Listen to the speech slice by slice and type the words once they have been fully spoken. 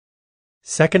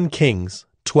2 Kings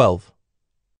 12.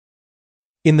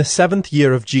 In the 7th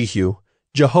year of Jehu,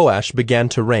 Jehoash began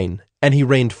to reign, and he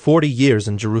reigned 40 years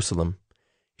in Jerusalem.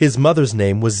 His mother's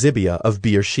name was Zibiah of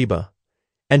Beersheba.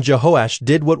 And Jehoash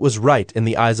did what was right in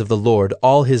the eyes of the Lord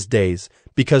all his days,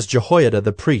 because Jehoiada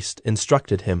the priest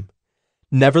instructed him.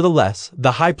 Nevertheless,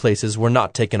 the high places were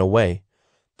not taken away.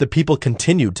 The people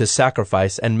continued to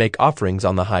sacrifice and make offerings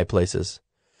on the high places.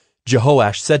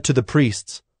 Jehoash said to the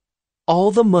priests,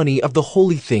 "All the money of the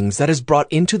holy things that is brought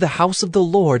into the house of the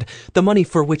Lord, the money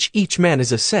for which each man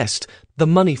is assessed, the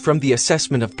money from the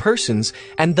assessment of persons,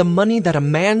 and the money that a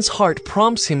man's heart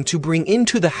prompts him to bring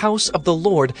into the house of the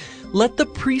Lord, let the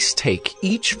priests take,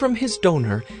 each from his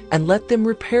donor, and let them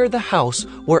repair the house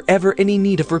wherever any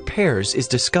need of repairs is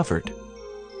discovered."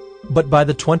 But by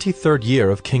the 23rd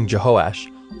year of King Jehoash,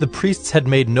 the priests had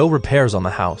made no repairs on the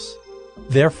house.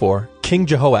 Therefore King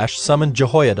Jehoash summoned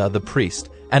Jehoiada the priest,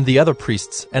 and the other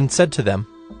priests, and said to them,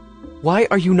 "Why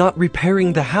are you not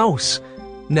repairing the house?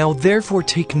 Now therefore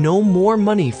take no more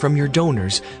money from your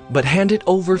donors, but hand it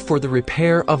over for the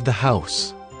repair of the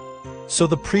house." So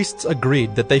the priests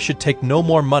agreed that they should take no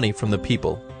more money from the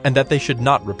people, and that they should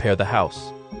not repair the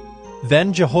house.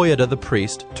 Then Jehoiada the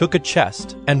priest took a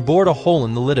chest, and bored a hole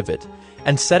in the lid of it,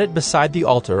 and set it beside the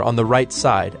altar on the right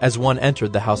side as one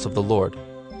entered the house of the Lord.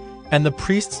 And the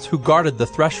priests who guarded the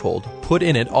threshold put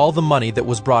in it all the money that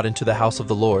was brought into the house of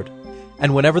the Lord.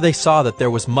 And whenever they saw that there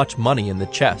was much money in the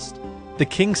chest, the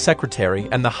king's secretary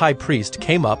and the high priest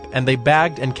came up, and they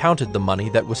bagged and counted the money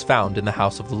that was found in the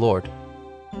house of the Lord.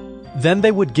 Then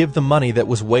they would give the money that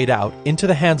was weighed out into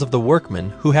the hands of the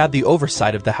workmen who had the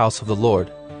oversight of the house of the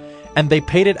Lord. And they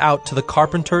paid it out to the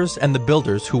carpenters and the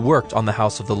builders who worked on the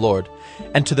house of the Lord,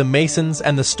 and to the masons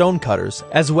and the stonecutters,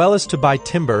 as well as to buy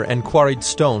timber and quarried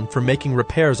stone for making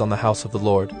repairs on the house of the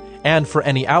Lord, and for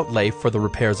any outlay for the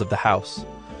repairs of the house.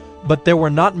 But there were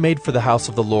not made for the house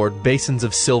of the Lord basins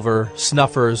of silver,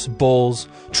 snuffers, bowls,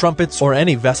 trumpets, or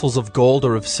any vessels of gold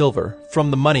or of silver,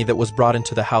 from the money that was brought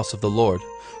into the house of the Lord,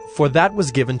 for that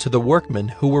was given to the workmen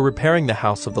who were repairing the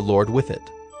house of the Lord with it.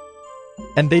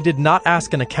 And they did not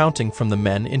ask an accounting from the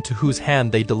men into whose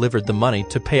hand they delivered the money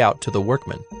to pay out to the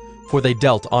workmen, for they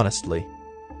dealt honestly.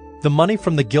 The money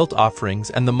from the guilt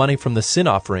offerings and the money from the sin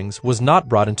offerings was not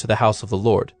brought into the house of the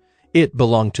Lord. It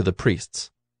belonged to the priests.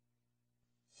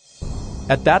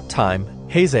 At that time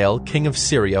Hazael king of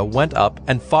Syria went up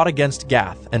and fought against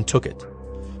Gath and took it.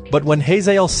 But when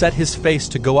Hazael set his face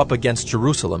to go up against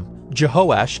Jerusalem,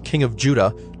 Jehoash king of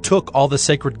Judah took all the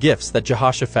sacred gifts that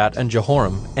Jehoshaphat and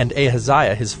Jehoram and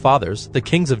Ahaziah his fathers, the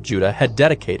kings of Judah, had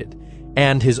dedicated,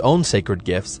 and his own sacred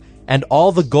gifts, and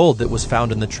all the gold that was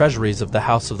found in the treasuries of the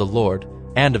house of the Lord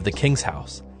and of the king's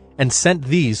house, and sent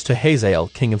these to Hazael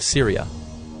king of Syria.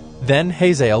 Then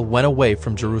Hazael went away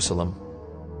from Jerusalem.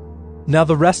 Now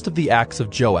the rest of the acts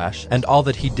of Joash and all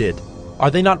that he did,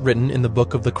 are they not written in the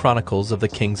book of the Chronicles of the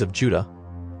kings of Judah?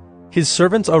 His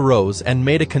servants arose and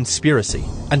made a conspiracy,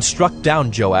 and struck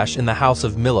down Joash in the house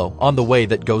of Millo on the way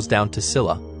that goes down to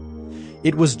Silla.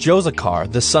 It was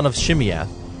Josachar the son of Shimeath,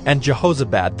 and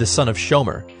Jehozabad the son of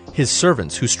Shomer, his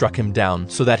servants, who struck him down,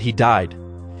 so that he died.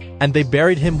 And they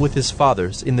buried him with his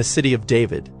fathers in the city of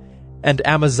David, and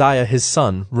Amaziah his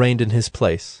son reigned in his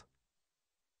place.